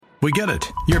We get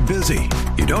it. You're busy.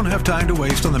 You don't have time to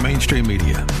waste on the mainstream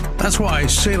media. That's why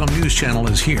Salem News Channel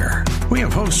is here. We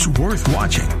have hosts worth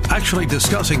watching, actually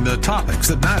discussing the topics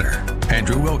that matter.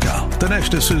 Andrew Wilkow,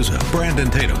 Dinesh D'Souza, Brandon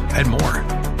Tatum, and more.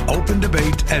 Open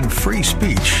debate and free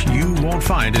speech you won't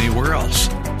find anywhere else.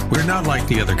 We're not like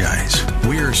the other guys.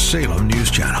 We're Salem News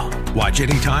Channel. Watch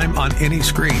anytime on any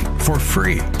screen for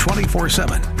free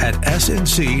 24/7 at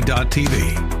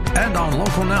snc.tv and on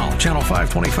Local Now, Channel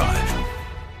 525.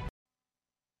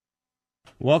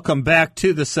 Welcome back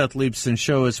to the Seth Leibsohn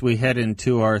Show as we head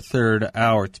into our third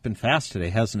hour. It's been fast today,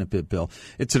 hasn't it, Bill?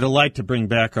 It's a delight to bring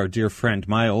back our dear friend,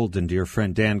 my old and dear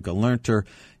friend, Dan Gelernter.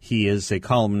 He is a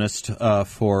columnist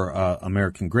for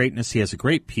American Greatness. He has a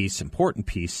great piece, important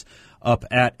piece, up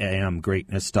at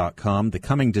amgreatness.com. The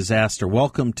Coming Disaster.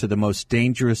 Welcome to the most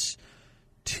dangerous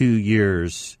 2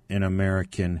 years in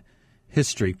American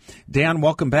history. Dan,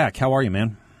 welcome back. How are you,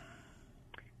 man?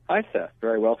 Hi, Seth.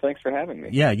 Very well. Thanks for having me.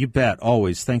 Yeah, you bet.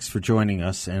 Always. Thanks for joining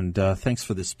us, and thanks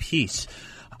for this piece.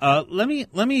 Let me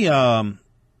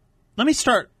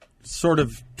start sort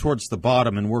of towards the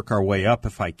bottom and work our way up,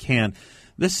 if I can.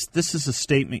 This is a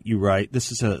statement you write. This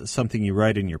is something you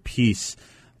write in your piece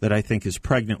that I think is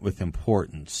pregnant with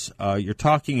importance. You're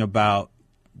talking about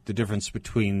the difference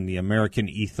between the American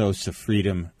ethos of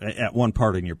freedom. At one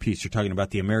part in your piece, you're talking about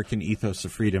the American ethos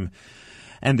of freedom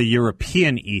and the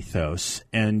European ethos,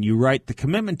 and you write, the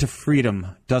commitment to freedom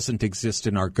doesn't exist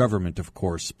in our government, of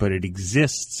course, but it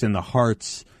exists in the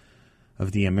hearts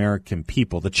of the American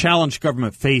people. The challenge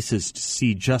government faces to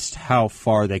see just how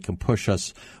far they can push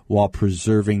us while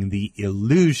preserving the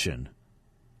illusion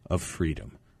of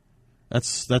freedom.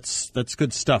 That's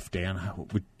good stuff, Dan.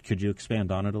 Could you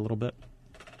expand on it a little bit?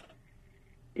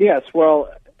 Yes,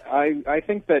 well, I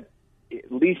think that at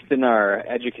least in our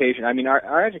education, I mean,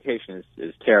 our education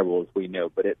is terrible, as we know,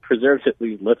 but it preserves at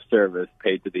least lip service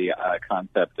paid to the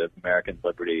concept of American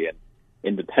liberty and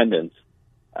independence.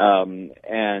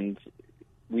 And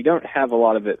we don't have a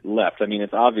lot of it left. I mean,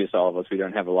 it's obvious, all of us, we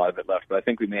don't have a lot of it left, but I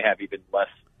think we may have even less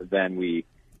than we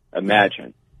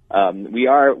imagine. We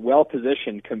are well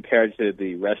positioned compared to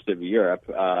the rest of Europe.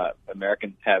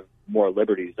 Americans have more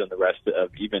liberties than the rest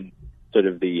of even sort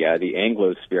of the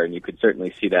Anglosphere, and you could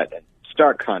certainly see that in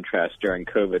stark contrast during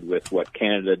COVID with what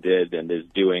Canada did and is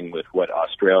doing with what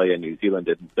Australia and New Zealand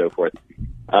did and so forth.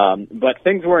 But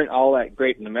things weren't all that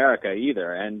great in America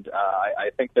either, and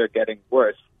I think they're getting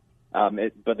worse.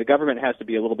 But the government has to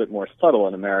be a little bit more subtle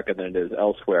in America than it is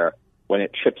elsewhere when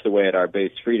it chips away at our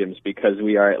base freedoms, because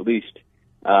we are at least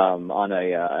on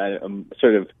a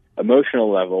sort of emotional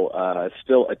level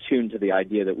still attuned to the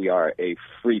idea that we are a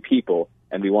free people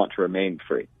and we want to remain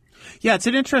free. Yeah, it's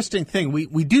an interesting thing.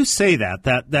 We do say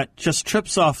that just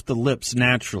trips off the lips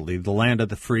naturally. The land of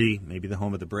the free, maybe the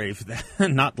home of the brave.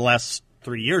 Not the last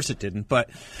 3 years it didn't,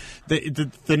 but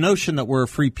the notion that we're a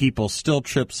free people still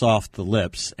trips off the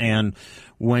lips. And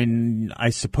when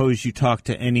I suppose you talk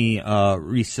to any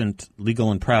recent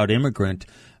legal and proud immigrant,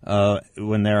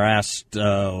 when they're asked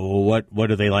what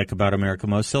do they like about America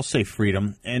most, they'll say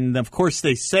freedom. And, of course,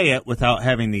 they say it without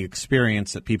having the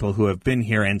experience that people who have been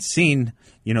here and seen,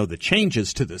 the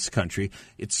changes to this country.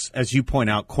 It's, as you point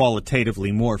out,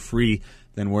 qualitatively more free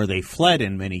than where they fled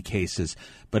in many cases.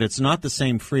 But it's not the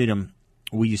same freedom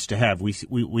we used to have.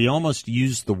 We almost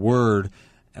use the word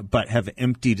but have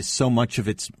emptied so much of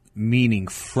its meaning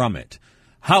from it.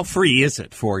 How free is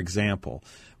it, for example,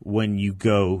 when you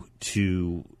go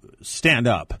to stand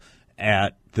up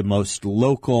at the most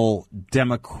local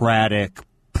Democratic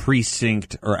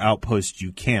precinct or outpost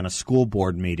you can, a school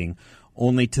board meeting,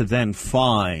 only to then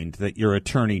find that your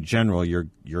attorney general, your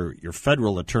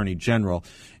federal attorney general,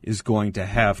 is going to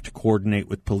have to coordinate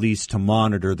with police to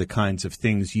monitor the kinds of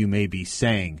things you may be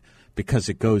saying because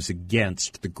it goes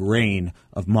against the grain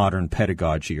of modern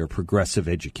pedagogy or progressive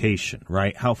education,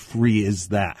 right? How free is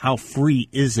that? How free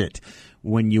is it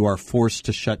when you are forced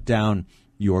to shut down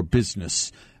your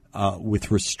business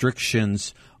with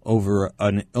restrictions over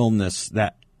an illness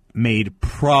that made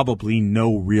probably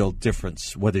no real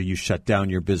difference whether you shut down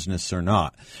your business or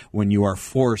not, when you are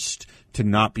forced to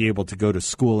not be able to go to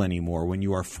school anymore, when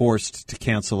you are forced to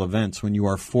cancel events, when you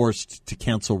are forced to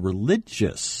cancel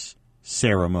religious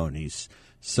ceremonies,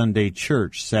 Sunday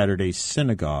church, Saturday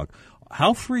synagogue.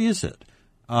 How free is it?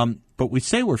 But we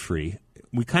say we're free.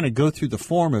 We kind of go through the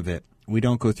form of it. We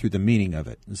don't go through the meaning of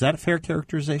it. Is that a fair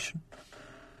characterization?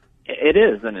 It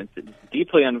is, and it's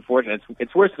deeply unfortunate.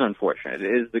 It's worse than unfortunate.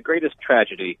 It is the greatest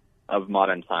tragedy of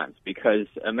modern times because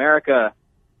America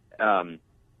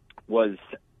was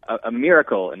a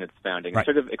miracle in its founding, right. A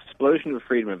sort of explosion of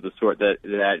freedom of the sort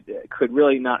that could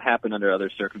really not happen under other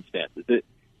circumstances.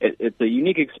 it's a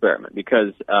unique experiment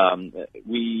because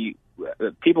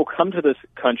people come to this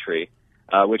country,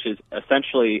 which is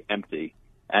essentially empty.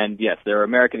 And yes, there are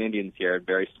American Indians here, a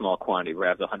very small quantity,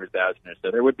 perhaps 100,000 or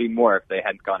so. There would be more if they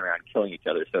hadn't gone around killing each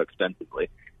other so extensively.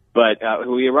 But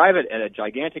we arrive at a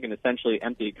gigantic and essentially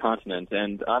empty continent,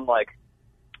 and unlike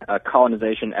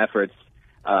colonization efforts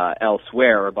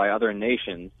elsewhere or by other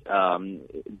nations,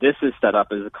 this is set up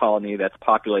as a colony that's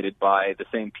populated by the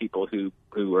same people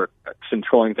who are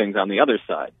controlling things on the other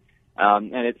side.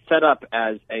 And it's set up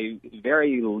as a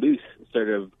very loose sort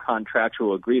of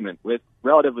contractual agreement with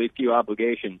relatively few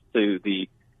obligations to the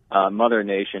mother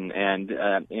nation, and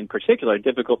in particular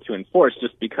difficult to enforce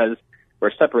just because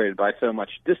we're separated by so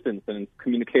much distance and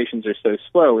communications are so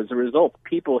slow. As a result,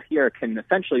 people here can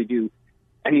essentially do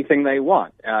anything they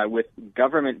want, with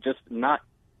government just not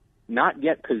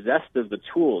yet possessed of the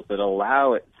tools that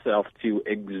allow itself to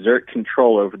exert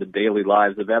control over the daily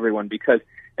lives of everyone. Because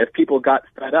if people got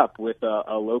fed up with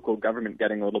a local government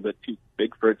getting a little bit too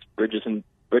big for its britches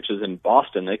in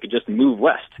Boston, they could just move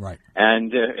west. Right.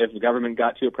 And if the government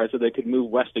got too oppressive, they could move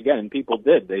west again, and people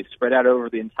did. They spread out over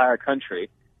the entire country,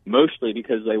 mostly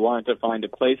because they wanted to find a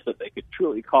place that they could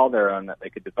truly call their own, that they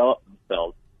could develop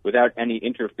themselves without any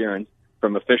interference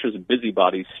from officials and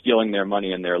busybodies stealing their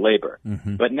money and their labor.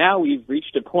 Mm-hmm. But now we've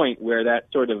reached a point where that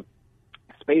sort of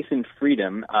space and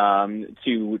freedom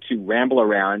to ramble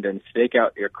around and stake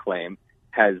out your claim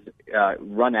has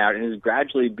run out and is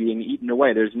gradually being eaten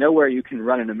away. There's nowhere you can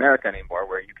run in America anymore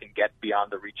where you can get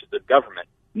beyond the reaches of government,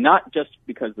 not just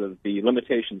because of the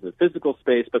limitations of physical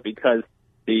space, but because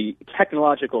the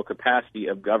technological capacity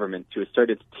of government to assert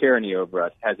its tyranny over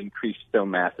us has increased so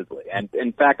massively. And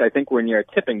in fact, I think we're near a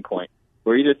tipping point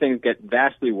where either things get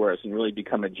vastly worse and really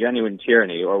become a genuine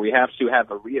tyranny, or we have to have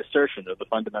a reassertion of the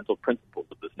fundamental principles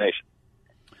of this nation.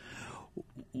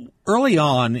 Early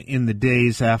on in the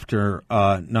days after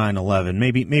 9/11,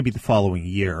 maybe the following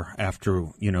year after,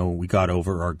 we got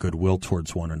over our goodwill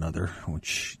towards one another,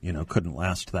 which, couldn't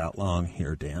last that long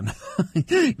here, Dan.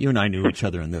 You and I knew each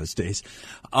other in those days.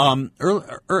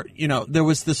 There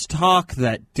was this talk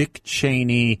that Dick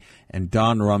Cheney and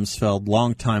Don Rumsfeld,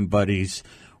 longtime buddies,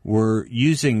 were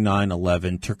using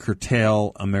 9/11 to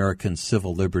curtail American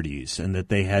civil liberties, and that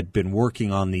they had been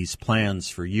working on these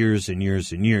plans for years and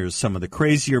years and years. Some of the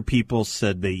crazier people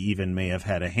said they even may have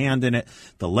had a hand in it.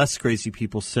 The less crazy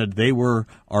people said they were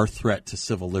our threat to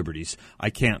civil liberties. I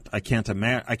can't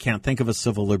think of a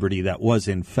civil liberty that was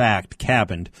in fact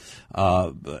cabined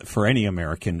for any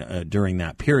American during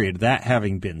that period. That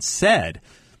having been said,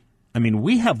 I mean,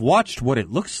 we have watched what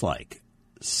it looks like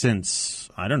since,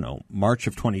 I don't know, March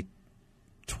of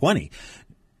 2020.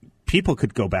 People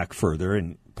could go back further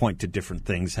and point to different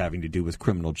things having to do with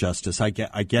criminal justice. I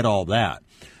get all that.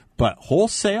 But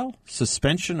wholesale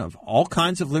suspension of all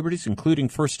kinds of liberties, including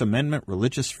First Amendment,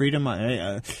 religious freedom,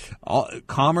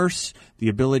 commerce, the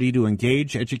ability to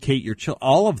engage, educate your children,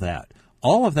 all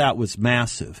of that was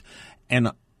massive. And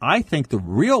I think the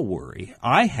real worry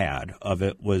I had of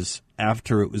it was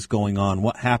after it was going on,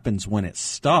 what happens when it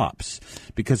stops?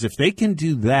 Because if they can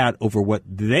do that over what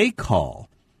they call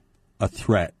a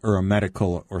threat or a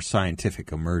medical or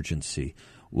scientific emergency,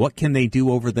 what can they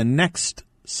do over the next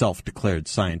self-declared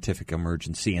scientific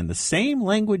emergency? And the same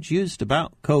language used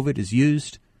about COVID is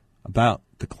used about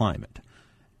the climate.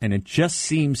 And it just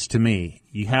seems to me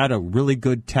you had a really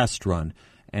good test run,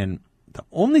 and the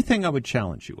only thing I would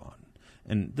challenge you on,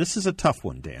 and this is a tough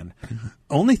one, Dan,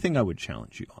 only thing I would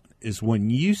challenge you on is when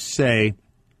you say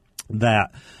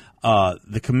that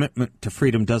the commitment to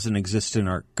freedom doesn't exist in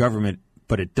our government,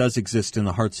 but it does exist in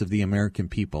the hearts of the American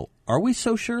people. Are we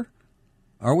so sure?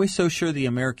 Are we so sure the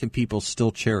American people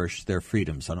still cherish their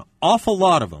freedoms? An awful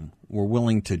lot of them were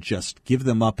willing to just give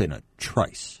them up in a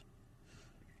trice.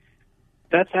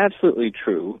 That's absolutely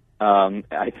true.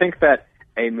 I think that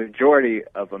a majority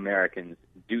of Americans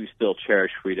do still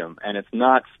cherish freedom, and it's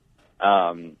not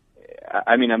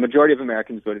a majority of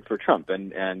Americans voted for Trump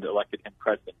and elected him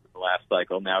president in the last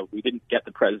cycle. Now, we didn't get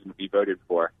the president we voted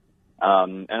for, but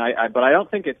I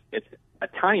don't think it's a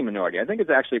tiny minority. I think it's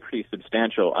actually a pretty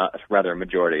substantial,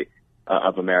 majority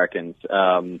of Americans,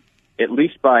 at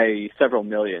least by several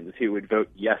millions, who would vote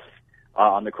yes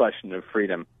on the question of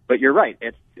freedom. But you're right;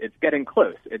 it's getting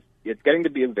close. It's getting to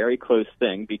be a very close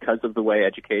thing because of the way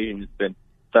education has been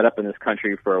set up in this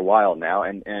country for a while now,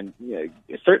 and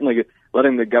certainly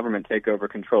letting the government take over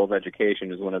control of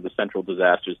education is one of the central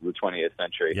disasters of the 20th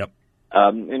century. Yep.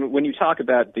 And when you talk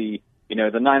about the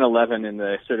 9/11 and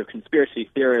the sort of conspiracy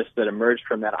theorists that emerged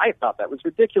from that, I thought that was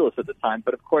ridiculous at the time.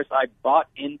 But of course, I bought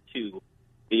into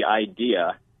the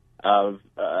idea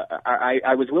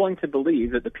I was willing to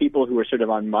believe that the people who were sort of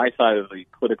on my side of the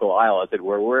political aisle, as it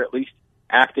were at least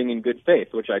acting in good faith,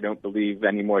 which I don't believe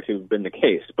anymore to have been the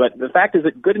case. But the fact is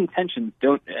that good intentions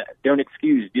don't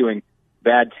excuse doing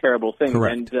bad, terrible things.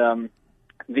 Correct. And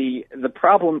the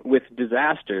problem with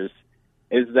disasters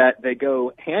is that they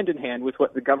go hand in hand with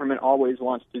what the government always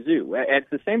wants to do. It's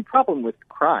the same problem with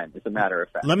crime, as a matter of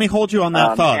fact. Let me hold you on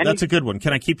that thought. That's a good one.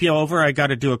 Can I keep you over? I got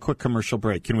to do a quick commercial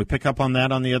break. Can we pick up on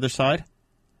that on the other side?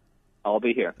 I'll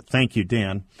be here. Thank you,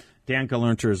 Dan. Dan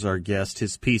Gelernter is our guest.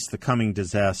 His piece, The Coming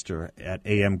Disaster, at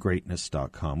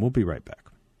amgreatness.com. We'll be right back.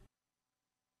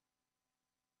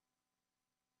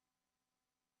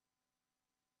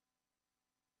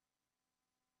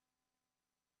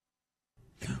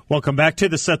 Welcome back to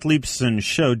the Seth Leibsohn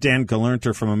Show. Dan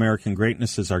Gelernter from American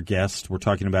Greatness is our guest. We're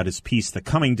talking about his piece, The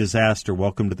Coming Disaster,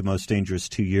 Welcome to the Most Dangerous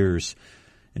 2 Years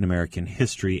in American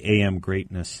History,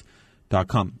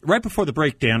 amgreatness.com. Right before the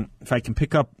break, Dan, if I can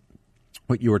pick up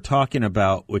what you were talking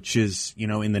about, which is,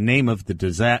 in the name of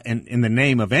in the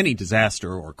name of any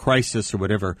disaster or crisis or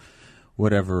whatever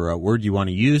word you want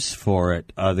to use for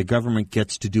it, the government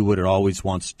gets to do what it always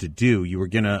wants to do. You were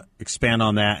going to expand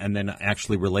on that and then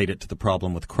actually relate it to the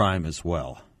problem with crime as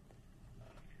well.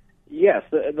 Yes,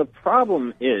 the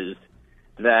problem is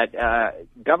that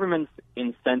government's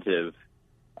incentive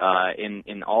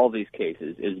in all these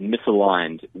cases is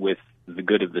misaligned with the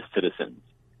good of the citizens.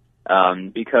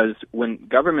 Because if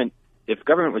government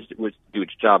was to do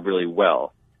its job really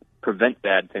well, prevent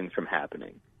bad things from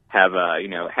happening, have a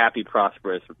happy,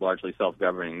 prosperous, largely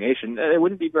self-governing nation, there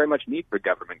wouldn't be very much need for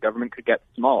government. Government could get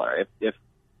smaller if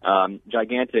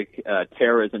gigantic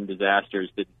terrorism disasters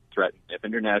didn't threaten, if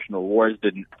international wars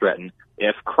didn't threaten,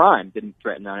 if crime didn't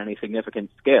threaten on any significant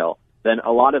scale, then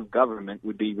a lot of government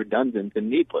would be redundant and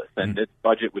needless, and its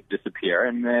budget would disappear,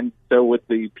 and then so would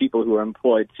the people who are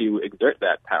employed to exert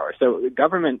that power. So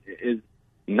government is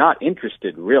not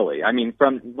interested, really. I mean,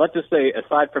 let's just say,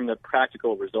 aside from the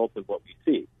practical results of what we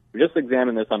see, we just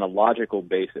examine this on a logical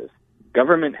basis.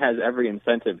 Government has every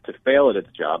incentive to fail at its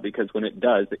job because when it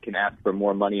does, it can ask for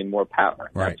more money and more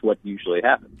power. Right. That's what usually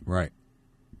happens. Right.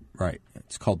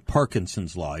 It's called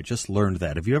Parkinson's Law. I just learned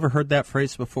that. Have you ever heard that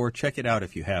phrase before? Check it out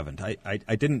if you haven't. I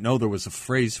didn't know there was a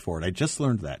phrase for it. I just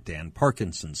learned that, Dan.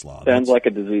 Parkinson's Law. Sounds like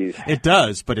a disease. It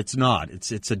does, but it's not.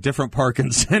 It's a different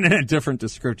Parkinson and a different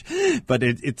description. But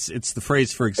it's the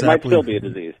phrase for exactly. It might still be a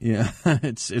disease. Yeah,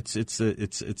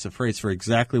 it's a phrase for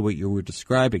exactly what you were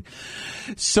describing.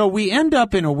 So we end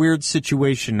up in a weird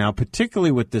situation now,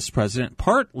 particularly with this president.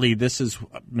 Partly this is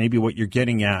maybe what you're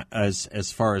getting at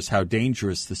as far as how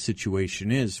dangerous the situation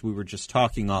is. We were just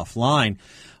talking offline.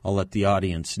 I'll let the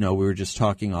audience know. We were just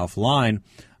talking offline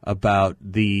about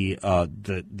the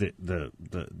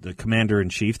commander in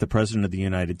chief, the president of the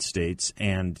United States,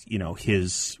 and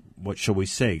his, what shall we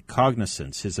say,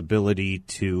 cognizance, his ability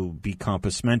to be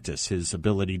compos mentis, his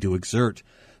ability to exert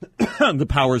the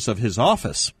powers of his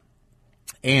office.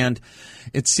 And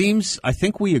it seems, I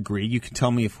think we agree, you can tell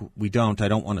me if we don't, I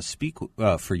don't want to speak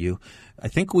for you, I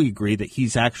think we agree that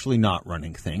he's actually not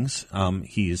running things.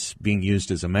 He's being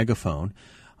used as a megaphone.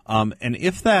 And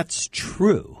if that's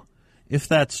true,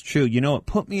 it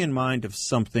put me in mind of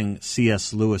something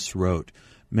C.S. Lewis wrote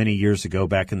many years ago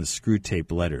back in the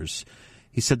Screwtape Letters.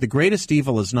 He said, the greatest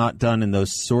evil is not done in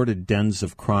those sordid dens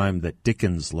of crime that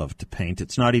Dickens loved to paint.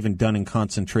 It's not even done in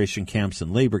concentration camps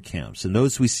and labor camps. In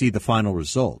those we see the final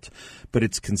result. But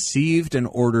it's conceived and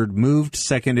ordered, moved,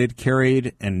 seconded,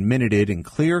 carried, and minuted in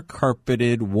clear,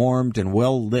 carpeted, warmed, and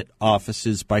well-lit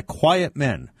offices by quiet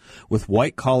men with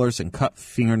white collars and cut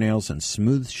fingernails and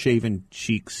smooth-shaven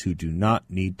cheeks who do not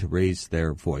need to raise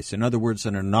their voice. In other words,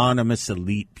 an anonymous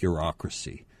elite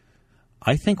bureaucracy.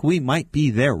 I think we might be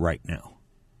there right now.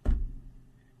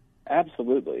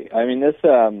 Absolutely. I mean, this,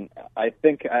 I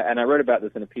think, and I wrote about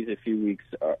this in a piece a few weeks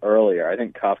earlier, I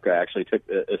think Kafka actually took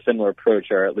a similar approach,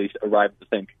 or at least arrived at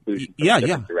the same conclusion. Yeah.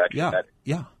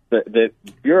 The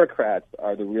bureaucrats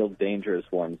are the real dangerous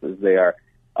ones, as they are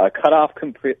cut off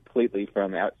completely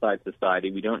from outside society.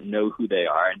 We don't know who they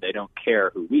are, and they don't care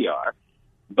who we are.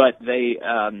 But they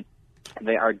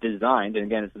are designed, and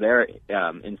again, they're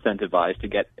incentivized to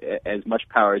get as much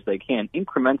power as they can,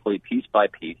 incrementally, piece by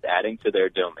piece, adding to their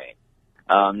domain,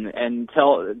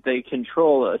 until they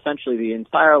control essentially the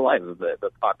entire life of the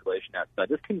population outside.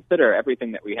 Just consider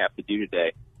everything that we have to do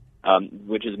today,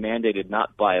 which is mandated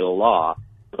not by law,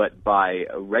 but by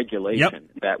regulation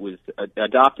that was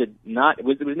adopted. It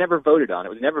was never voted on. It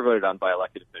was never voted on by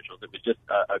elected officials. It was just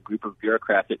a group of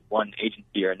bureaucrats at one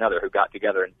agency or another who got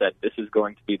together and said, this is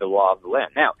going to be the law of the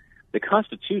land. Now, the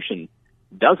Constitution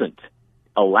doesn't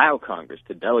allow Congress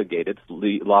to delegate its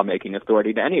lawmaking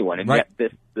authority to anyone, and right.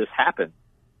 yet this happened.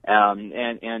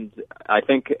 And I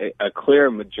think a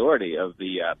clear majority of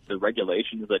the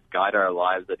regulations that guide our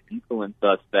lives, that influence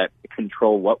us, that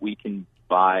control what we can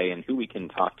buy and who we can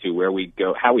talk to, where we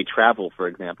go, how we travel, for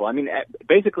example. I mean,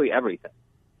 basically everything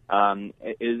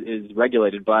is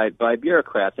regulated by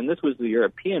bureaucrats. And this was the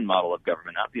European model of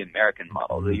government, not the American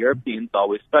model. The Europeans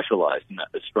always specialized in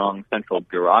a strong central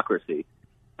bureaucracy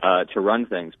to run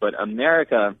things. But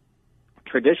America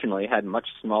traditionally had much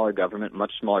smaller government,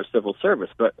 much smaller civil service.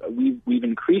 But we've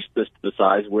increased this to the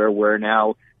size where we're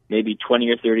now maybe 20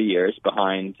 or 30 years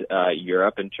behind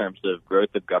Europe in terms of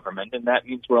growth of government, and that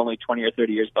means we're only 20 or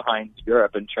 30 years behind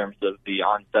Europe in terms of the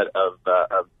onset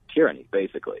of tyranny,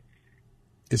 basically.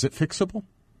 Is it fixable?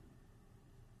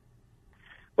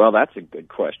 Well, that's a good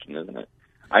question, isn't it?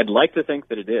 I'd like to think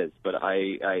that it is, but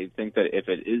I think that if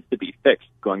it is to be fixed,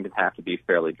 it's going to have to be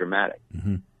fairly dramatic.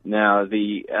 Mm-hmm. Now,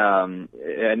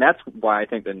 and that's why I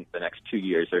think the next 2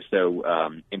 years are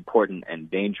so important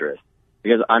and dangerous,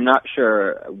 because I'm not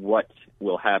sure what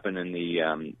will happen in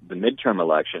the midterm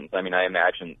elections. I mean, I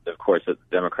imagine, of course, that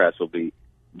the Democrats will be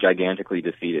gigantically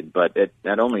defeated, but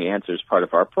that only answers part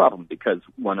of our problem, because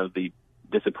one of the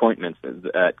disappointments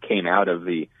that came out of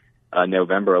the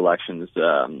November elections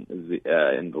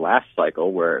in the last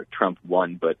cycle, where Trump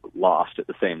won but lost at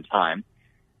the same time,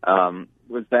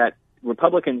 was that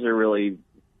Republicans are really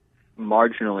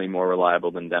marginally more reliable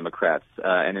than Democrats,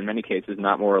 and in many cases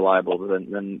not more reliable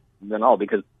than all,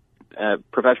 because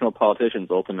professional politicians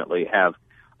ultimately have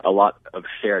a lot of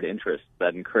shared interests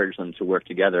that encourage them to work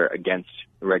together against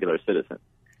regular citizens.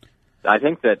 I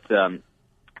think that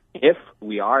if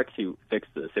we are to fix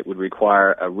this, it would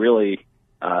require a really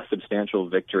substantial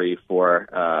victory for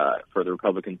the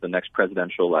Republicans in the next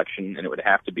presidential election, and it would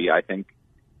have to be, I think,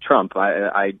 Trump.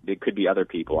 It could be other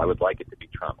people. I would like it to be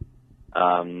Trump.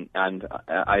 And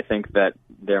I think that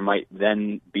there might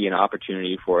then be an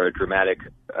opportunity for a dramatic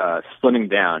slimming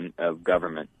down of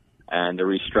government and a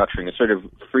restructuring, a sort of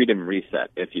freedom reset,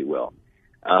 if you will.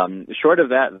 Short of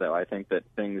that, though, I think that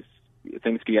things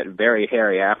could get very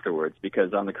hairy afterwards,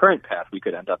 because on the current path, we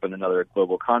could end up in another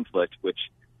global conflict, which,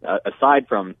 aside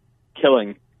from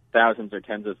killing thousands or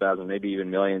tens of thousands, maybe even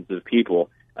millions of people,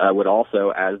 would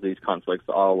also, as these conflicts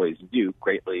always do,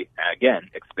 greatly, again,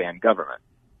 expand government.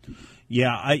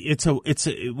 Yeah,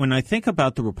 when I think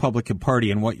about the Republican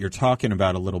Party and what you're talking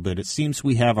about a little bit, it seems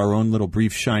we have our own little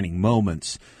brief shining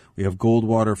moments. We have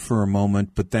Goldwater for a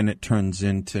moment, but then it turns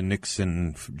into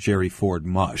Nixon, Jerry Ford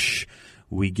mush.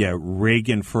 We get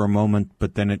Reagan for a moment,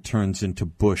 but then it turns into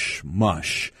Bush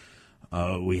mush.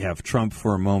 We have Trump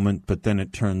for a moment, but then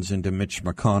it turns into Mitch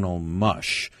McConnell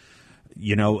mush.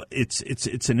 You know, it's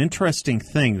an interesting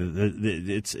thing.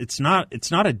 It's not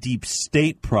a deep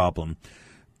state problem,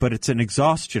 but it's an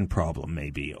exhaustion problem,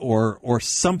 maybe, or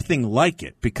something like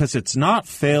it, because it's not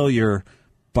failure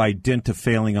by dint of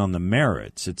failing on the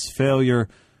merits. It's failure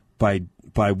by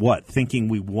what? Thinking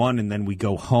we won and then we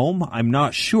go home? I'm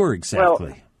not sure exactly.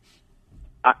 Well,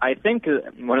 I think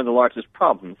one of the largest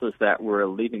problems is that we're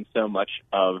leaving so much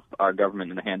of our government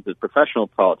in the hands of professional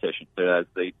politicians as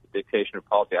the dictation of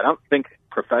policy. I don't think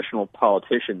professional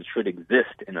politicians should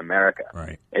exist in America.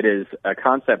 Right. It is a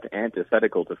concept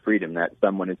antithetical to freedom, that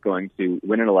someone is going to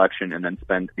win an election and then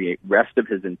spend the rest of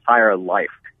his entire life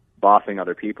bossing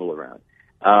other people around.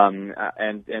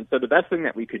 And so the best thing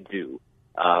that we could do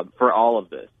for all of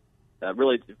this,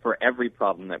 really for every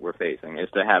problem that we're facing, is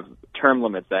to have term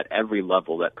limits at every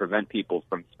level that prevent people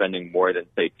from spending more than,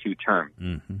 say, 2 terms.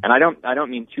 Mm-hmm. And I don't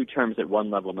mean 2 terms at one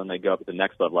level and then they go up at the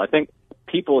next level. I think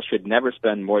people should never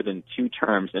spend more than 2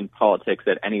 terms in politics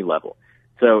at any level.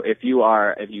 So if you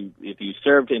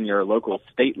served in your local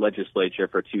state legislature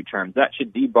for 2 terms, that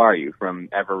should debar you from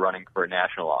ever running for a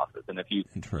national office. And if you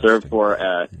serve for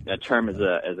a term as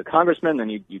a congressman, then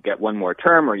you get 1 more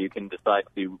term, or you can decide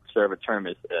to serve a term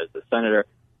as a senator,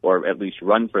 or at least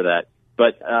run for that.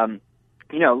 But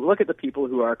look at the people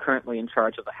who are currently in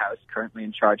charge of the House, currently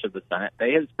in charge of the Senate.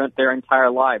 They have spent their entire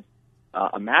lives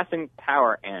amassing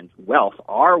power and wealth,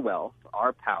 our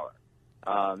power.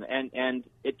 And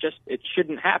it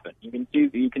shouldn't happen. You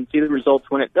can see the results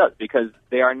when it does, because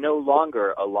they are no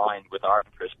longer aligned with our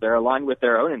interests. They're aligned with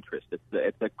their own interests.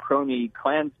 It's a crony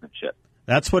clansmanship.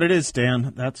 That's what it is,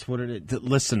 Dan. That's what it is.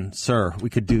 Listen, sir, we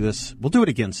could do this. We'll do it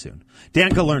again soon.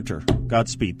 Dan Gelernter,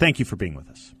 Godspeed. Thank you for being with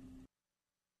us.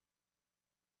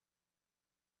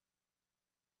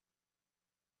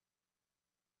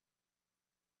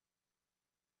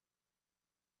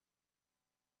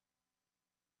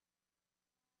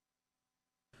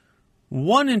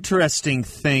 One interesting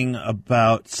thing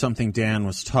about something Dan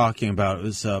was talking about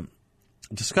was a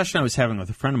discussion I was having with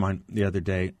a friend of mine the other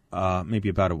day, maybe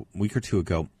about a week or two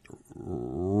ago.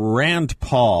 Rand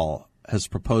Paul has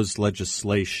proposed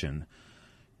legislation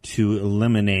to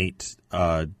eliminate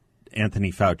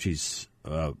Anthony Fauci's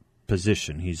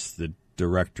position. He's the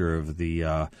director of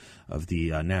the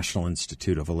National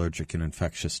Institute of Allergic and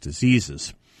Infectious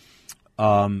Diseases.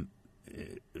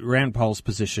 Rand Paul's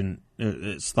position,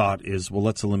 his thought is, well,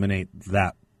 let's eliminate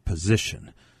that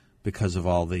position because of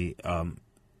all the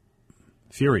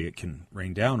fury it can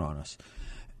rain down on us.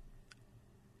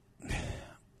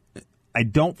 I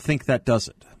don't think that does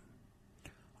it.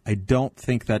 I don't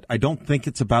think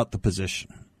it's about the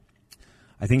position.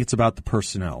 I think it's about the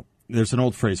personnel. There's an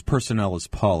old phrase, personnel is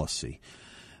policy.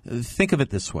 Think of it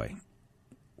this way.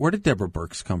 Where did Deborah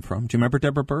Birx come from? Do you remember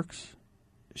Deborah Birx?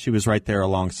 She was right there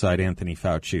alongside Anthony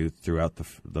Fauci throughout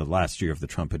the last year of the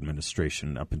Trump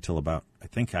administration up until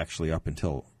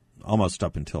almost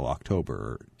up until October,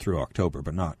 or through October,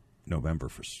 but not November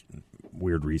for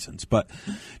weird reasons. But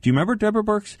do you remember Deborah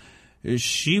Birx?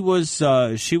 She was,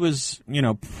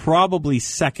 probably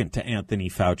second to Anthony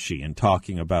Fauci in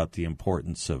talking about the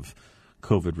importance of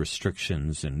COVID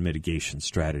restrictions and mitigation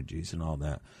strategies and all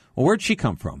that. Well, where'd she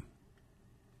come from?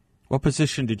 What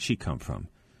position did she come from?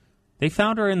 They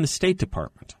found her in the State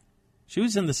Department. She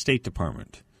was in the State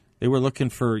Department. They were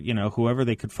looking for, whoever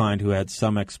they could find who had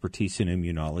some expertise in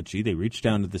immunology. They reached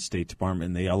down to the State Department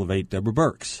and they elevate Deborah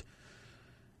Birx.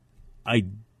 I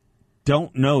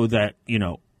don't know that,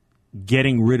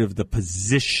 getting rid of the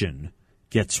position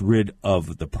gets rid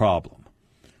of the problem.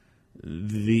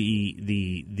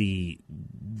 The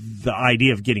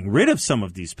idea of getting rid of some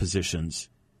of these positions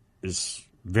is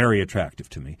very attractive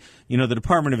to me. The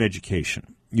Department of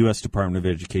Education, U.S. Department of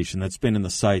Education, that's been in the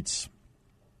sights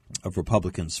of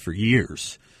Republicans for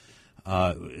years.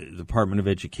 The Department of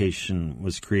Education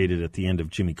was created at the end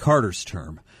of Jimmy Carter's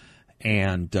term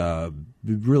and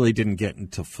really didn't get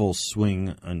into full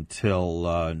swing until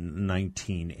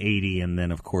 1980. And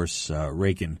then, of course,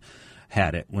 Reagan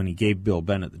had it. When he gave Bill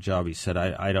Bennett the job, he said,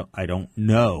 I don't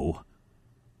know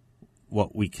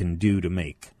what we can do to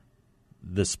make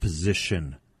this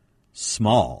position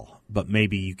small, but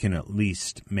maybe you can at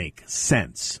least make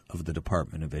sense of the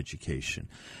Department of Education.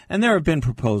 And there have been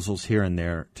proposals here and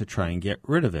there to try and get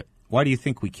rid of it. Why do you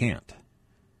think we can't?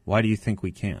 Why do you think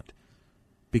we can't?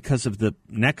 Because of the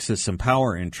nexus and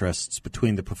power interests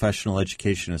between the professional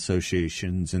education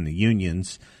associations and the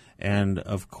unions, and,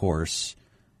 of course,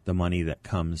 the money that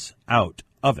comes out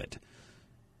of it.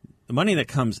 The money that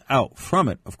comes out from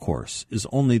it, of course, is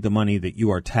only the money that you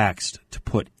are taxed to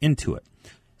put into it.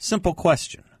 Simple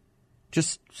question.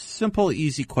 Just simple,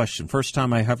 easy question. First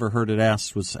time I ever heard it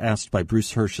asked was asked by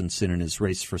Bruce Hershenson in his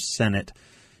race for Senate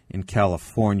in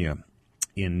California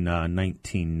in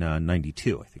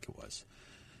 1992, I think it was.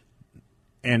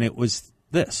 And it was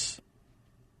this.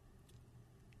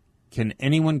 Can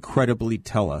anyone credibly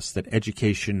tell us that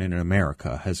education in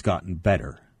America has gotten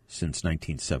better since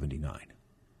 1979?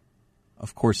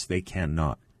 Of course they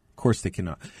cannot. Of course they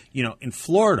cannot. In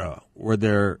Florida, where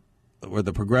the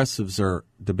progressives are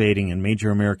debating and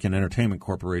major American entertainment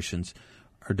corporations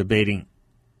are debating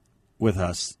with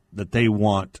us that they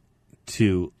want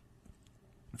to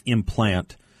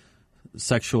implant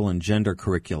sexual and gender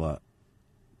curricula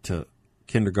to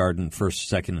kindergarten, first,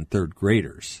 second, and third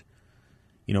graders.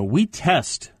 We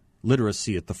test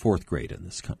literacy at the fourth grade in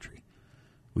this country.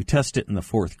 We test it in the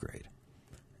fourth grade.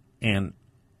 And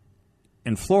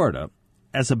in Florida,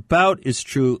 as about is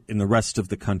true in the rest of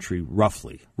the country,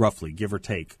 roughly, give or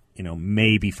take,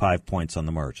 maybe 5 points on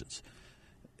the margins.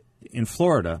 In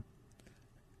Florida,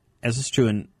 as is true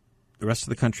in the rest of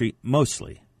the country,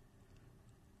 mostly,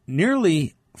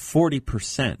 nearly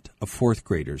 40% of fourth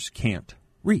graders can't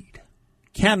read,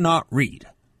 cannot read.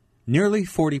 Nearly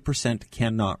 40%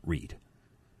 cannot read.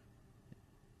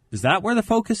 Is that where the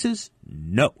focus is?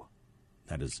 No,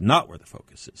 that is not where the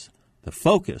focus is. The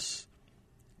focus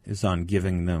is on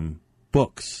giving them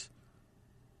books,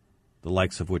 the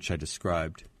likes of which I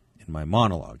described in my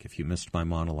monologue. If you missed my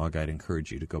monologue, I'd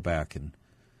encourage you to go back and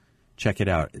check it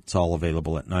out. It's all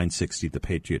available at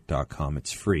 960thepatriot.com.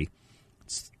 It's free.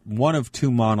 It's one of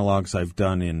two monologues I've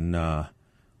done in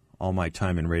all my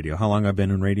time in radio. How long I've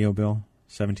been in radio, Bill?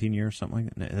 17 years, something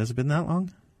like that? Has it been that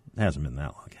long? It hasn't been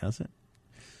that long, has it?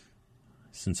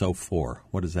 Since 2004.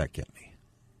 What does that get me?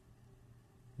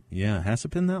 Yeah, has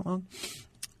it been that long?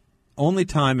 Only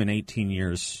time in 18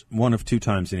 years, one of two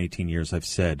times in 18 years, I've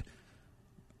said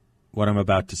what I'm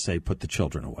about to say, put the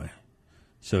children away.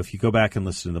 So if you go back and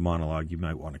listen to the monologue, you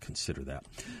might want to consider that.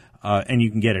 And you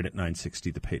can get it at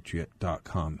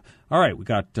 960thepatriot.com. All right, we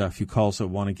got a few calls I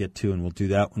want to get to, and we'll do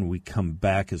that when we come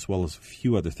back, as well as a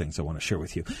few other things I want to share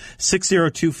with you.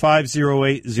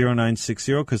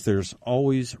 602-508-0960, because there's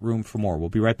always room for more. We'll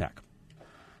be right back.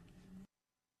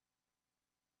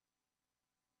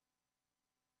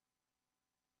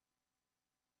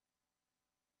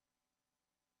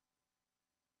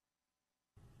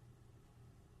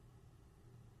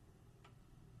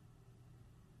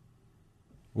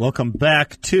 Welcome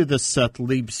back to the Seth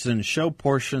Leibsohn Show,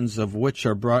 portions of which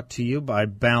are brought to you by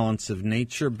Balance of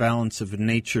Nature.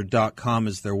 Balanceofnature.com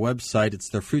is their website. It's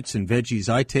their fruits and veggies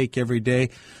I take every day.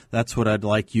 That's what I'd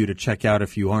like you to check out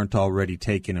if you aren't already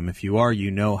taking them. If you are,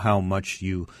 you know how much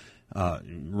you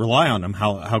rely on them,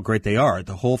 how great they are.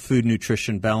 The whole food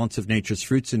nutrition, Balance of Nature's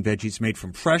fruits and veggies made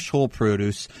from fresh whole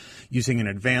produce using an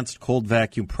advanced cold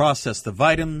vacuum process. The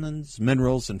vitamins,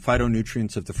 minerals, and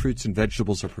phytonutrients of the fruits and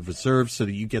vegetables are preserved so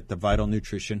that you get the vital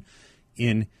nutrition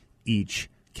in each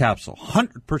capsule.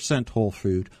 100% whole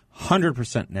food,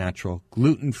 100% natural,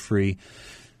 gluten-free.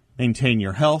 Maintain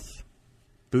your health,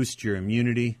 boost your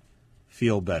immunity,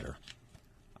 feel better.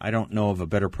 I don't know of a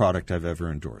better product I've ever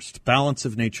endorsed.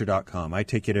 Balanceofnature.com. I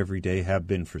take it every day, have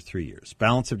been for 3 years.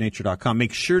 Balanceofnature.com.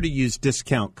 Make sure to use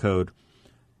discount code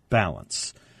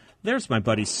BALANCE. There's my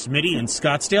buddy Smitty in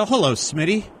Scottsdale. Hello,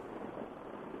 Smitty.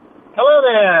 Hello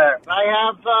there. I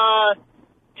have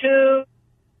two.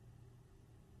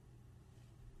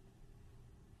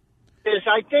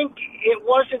 I think it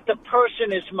wasn't the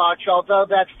person as much, although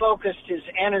that focused his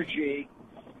energy.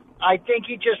 I think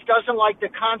he just doesn't like the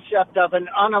concept of an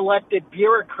unelected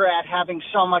bureaucrat having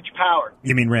so much power.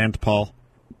 You mean Rand Paul?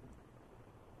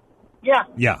 Yeah.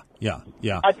 Yeah.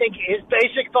 I think his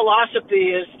basic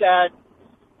philosophy is that,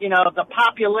 the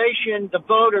population, the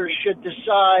voters should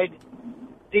decide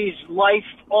these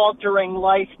life-altering,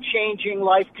 life-changing,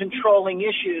 life-controlling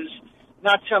issues,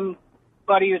 not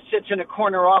somebody who sits in a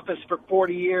corner office for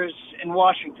 40 years in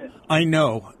Washington. I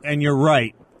know, and you're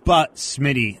right. But,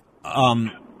 Smitty,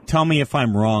 tell me if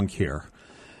I'm wrong here.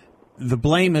 The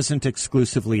blame isn't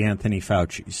exclusively Anthony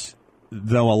Fauci's,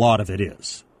 though a lot of it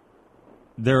is.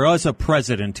 There was a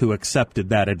president who accepted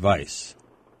that advice.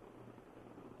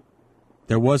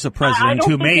 There was a president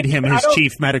who made him his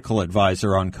chief medical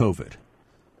advisor on COVID.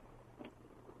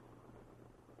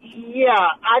 Yeah,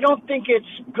 I don't think it's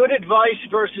good advice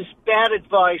versus bad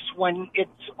advice when it's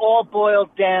all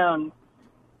boiled down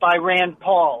by Rand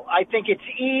Paul. I think it's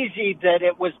easy that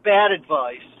it was bad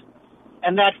advice,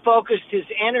 and that focused his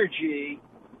energy.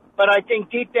 But I think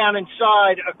deep down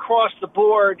inside, across the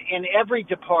board, in every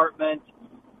department,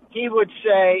 he would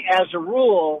say, as a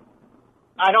rule,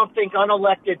 I don't think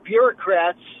unelected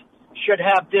bureaucrats should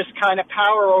have this kind of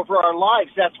power over our lives.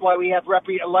 That's why we have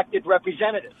elected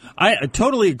representatives. I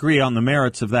totally agree on the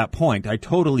merits of that point. I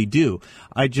totally do.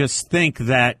 I just think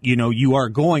that, you are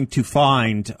going to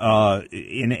find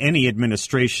in any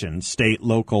administration, state,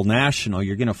 local, national,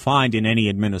 you're going to find in any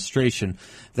administration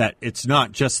that it's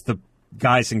not just the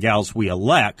guys and gals we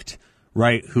elect,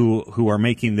 right, who are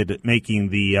making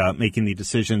the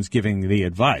decisions, giving the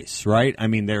advice, right? I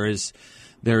mean, there is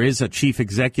a chief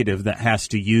executive that has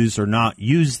to use or not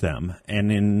use them.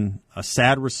 And in a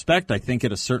sad respect, I think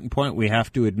at a certain point we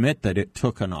have to admit that it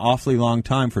took an awfully long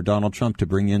time for Donald Trump to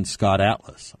bring in Scott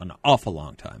Atlas. An awful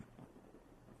long time.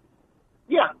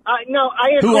 Yeah, I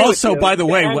agree. Who also, with you. by the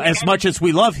way, as much as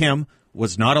we love him,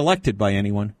 was not elected by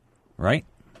anyone, right?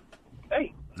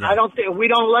 Hey, yeah. I don't think we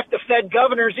don't elect the Fed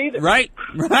governors either. Right.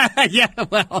 Yeah.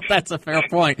 Well, that's a fair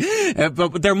point.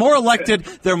 But they're more elected.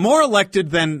 They're more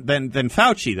elected than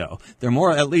Fauci, though. They're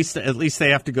more at least they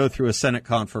have to go through a Senate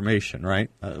confirmation,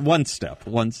 right? One step.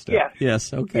 Yeah.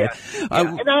 Yes. Okay. Yeah.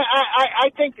 And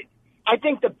I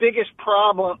think the biggest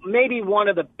problem, maybe one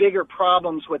of the bigger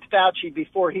problems with Fauci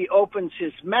before he opens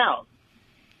his mouth,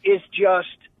 is just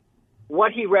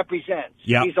what he represents.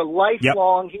 Yep. He's a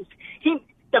lifelong. Yep.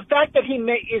 The fact that he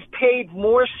is paid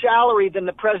more salary than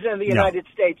the President of the United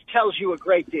States tells you a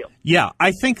great deal. Yeah,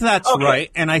 I think that's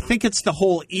right. And I think it's the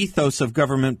whole ethos of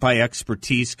government by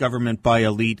expertise, government by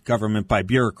elite, government by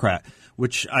bureaucrat,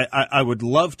 which I would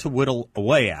love to whittle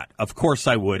away at. Of course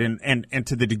I would. And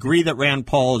to the degree that Rand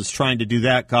Paul is trying to do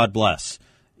that, God bless.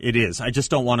 It is. I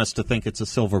just don't want us to think it's a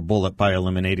silver bullet by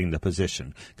eliminating the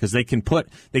position, because they can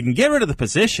get rid of the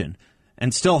position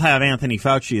and still have Anthony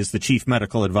Fauci as the chief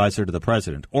medical advisor to the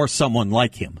president, or someone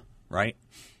like him, right?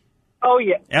 Oh,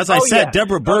 yeah. As I said,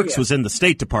 Deborah Birx was in the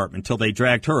State Department until they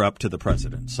dragged her up to the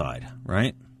president's side,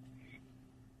 right?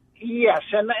 Yes,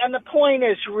 and the point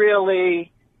is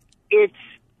really, it's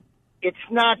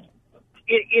not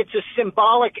it's a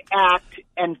symbolic act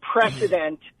and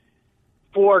precedent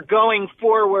for going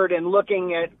forward and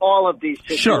looking at all of these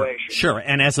situations. Sure.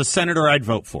 And as a senator, I'd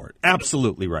vote for it.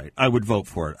 Absolutely right. I would vote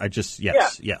for it.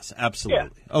 Yes,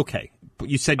 absolutely. Yeah. Okay. But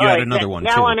you said you had another one,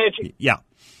 now too. On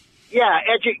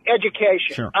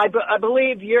education. Sure. I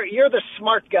believe you're the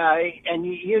smart guy, and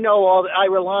you know all. I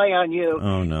rely on you.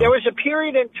 Oh, no. There was a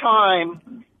period in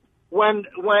time when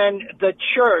the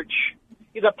church,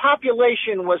 the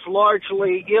population was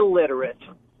largely illiterate.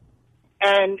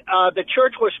 And the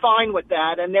church was fine with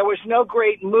that, and there was no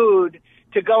great mood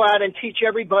to go out and teach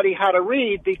everybody how to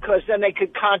read, because then they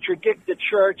could contradict the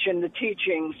church and the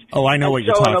teachings. Oh, I know what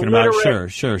you're talking about.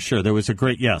 Sure. There was a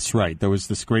great, right. There was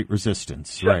this great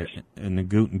resistance, right? And the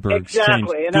Gutenberg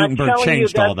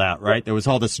changed all that, right? There was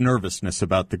all this nervousness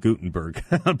about the Gutenberg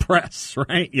press,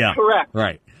 right? Yeah. Correct.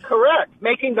 Right. Correct.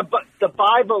 Making the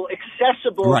Bible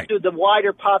accessible to the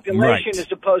wider population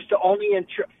as opposed to only in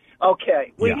church.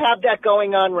 Okay, we have that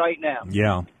going on right now.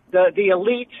 Yeah. The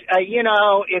elites,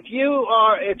 if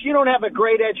you don't have a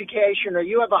great education or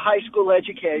you have a high school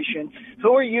education,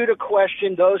 who are you to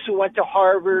question those who went to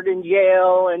Harvard and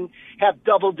Yale and have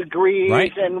double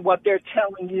degrees and what they're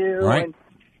telling you? Right.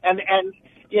 And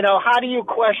how do you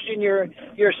question your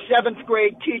seventh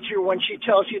grade teacher when she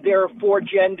tells you there are 4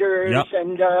 genders? Yep.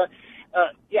 And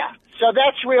so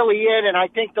that's really it. And I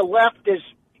think the left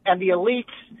and the elites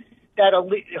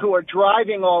who are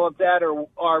driving all of that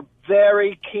are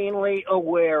very keenly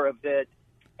aware of it,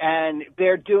 and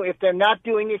if they're not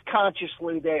doing it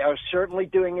consciously, they are certainly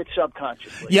doing it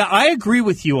subconsciously. Yeah, I agree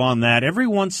with you on that. Every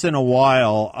once in a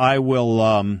while, I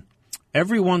will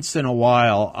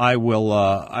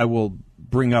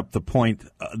bring up the point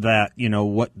that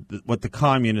what the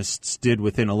communists did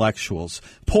with intellectuals.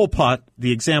 Pol Pot,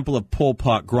 the example of Pol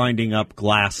Pot grinding up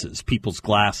people's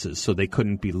glasses, so they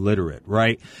couldn't be literate,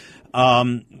 right?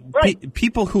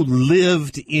 People who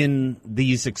lived in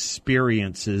these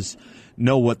experiences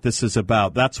know what this is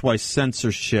about. That's why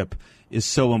censorship is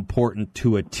so important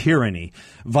to a tyranny.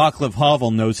 Václav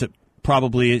Havel knows it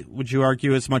probably, would you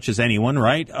argue, as much as anyone,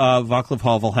 right? Václav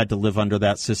Havel had to live under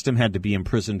that system, had to be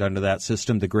imprisoned under that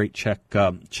system, the great Czech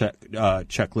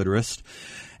literist.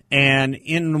 And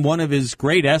in one of his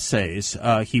great essays,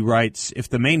 he writes, if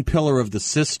the main pillar of the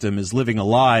system is living a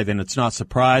lie, then it's not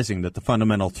surprising that the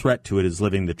fundamental threat to it is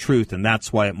living the truth, and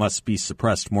that's why it must be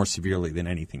suppressed more severely than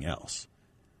anything else.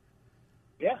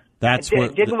 Yeah.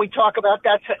 Didn't we talk about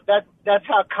that's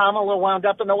how Kamala wound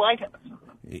up in the White House?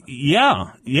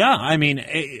 Yeah. I mean,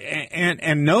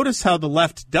 and notice how the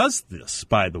left does this,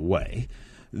 by the way.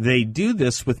 They do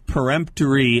this with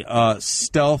peremptory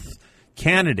stealth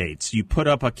candidates. You put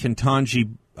up a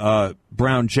Ketanji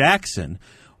Brown Jackson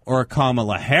or a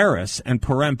Kamala Harris, and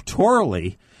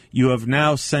peremptorily you have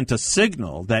now sent a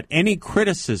signal that any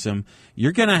criticism,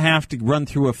 you're going to have to run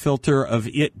through a filter of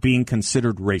it being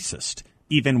considered racist,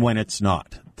 even when it's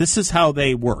not. This is how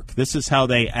they work. This is how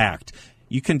they act.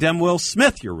 You condemn Will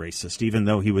Smith, you're racist, even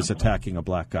though he was attacking a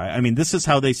black guy. I mean, this is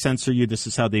how they censor you. This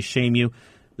is how they shame you.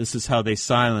 This is how they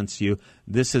silence you.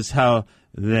 This is how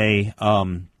they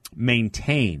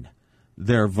maintain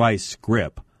their vice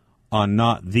grip on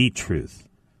not the truth,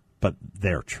 but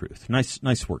their truth.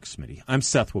 Nice work, Smitty. I'm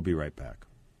Seth. We'll be right back.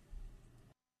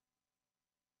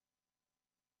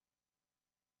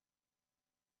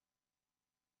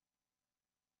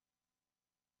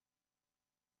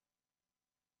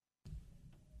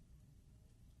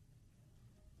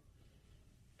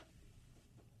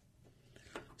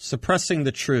 Suppressing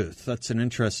the truth. That's an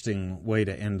interesting way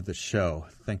to end the show,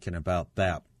 thinking about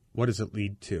that. What does it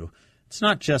lead to? It's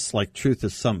not just like truth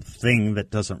is something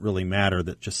that doesn't really matter,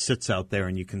 that just sits out there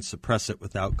and you can suppress it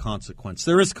without consequence.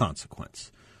 There is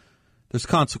consequence. There's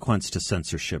consequence to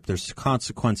censorship. There's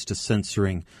consequence to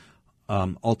censoring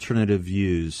alternative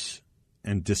views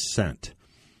and dissent.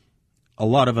 A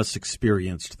lot of us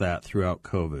experienced that throughout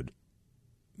COVID.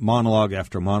 Monologue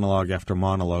after monologue after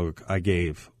monologue I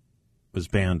gave was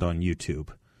banned on YouTube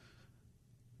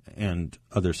and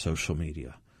other social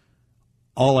media.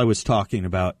 All I was talking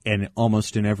about, and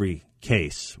almost in every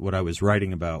case, what I was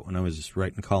writing about when I was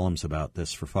writing columns about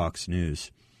this for Fox News,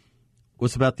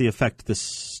 was about the effect this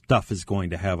stuff is going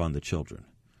to have on the children.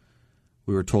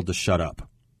 We were told to shut up,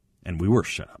 and we were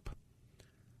shut up.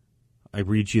 I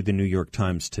read you the New York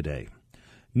Times today.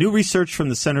 New research from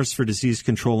the Centers for Disease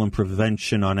Control and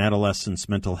Prevention on adolescents'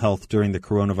 mental health during the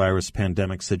coronavirus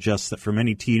pandemic suggests that for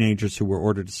many teenagers who were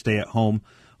ordered to stay at home,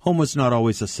 home was not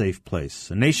always a safe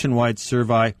place. A nationwide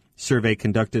survey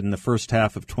conducted in the first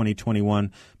half of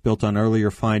 2021 built on earlier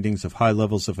findings of high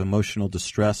levels of emotional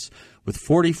distress, with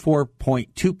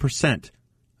 44.2%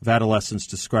 of adolescents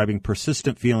describing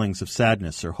persistent feelings of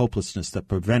sadness or hopelessness that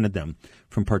prevented them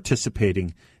from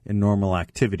participating in normal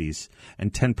activities,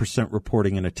 and 10%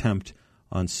 reporting an attempt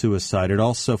on suicide. It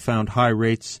also found high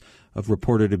rates of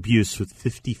reported abuse, with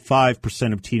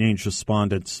 55% of teenage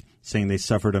respondents saying they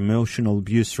suffered emotional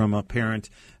abuse from a parent,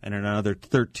 and another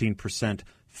 13%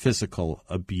 physical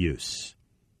abuse.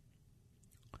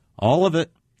 All of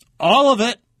it,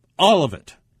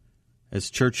 as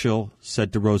Churchill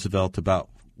said to Roosevelt about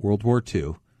World War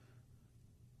II,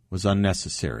 was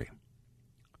unnecessary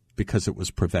because it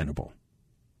was preventable.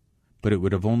 But it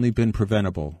would have only been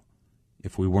preventable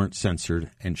if we weren't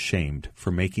censored and shamed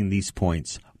for making these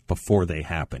points before they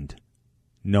happened,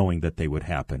 knowing that they would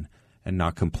happen, and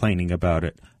not complaining about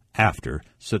it after,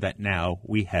 so that now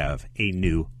we have a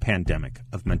new pandemic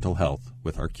of mental health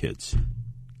with our kids.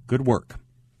 Good work.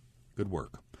 Good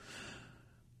work.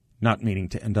 Not meaning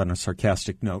to end on a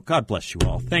sarcastic note. God bless you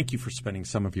all. Thank you for spending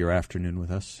some of your afternoon with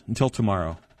us. Until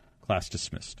tomorrow, class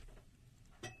dismissed.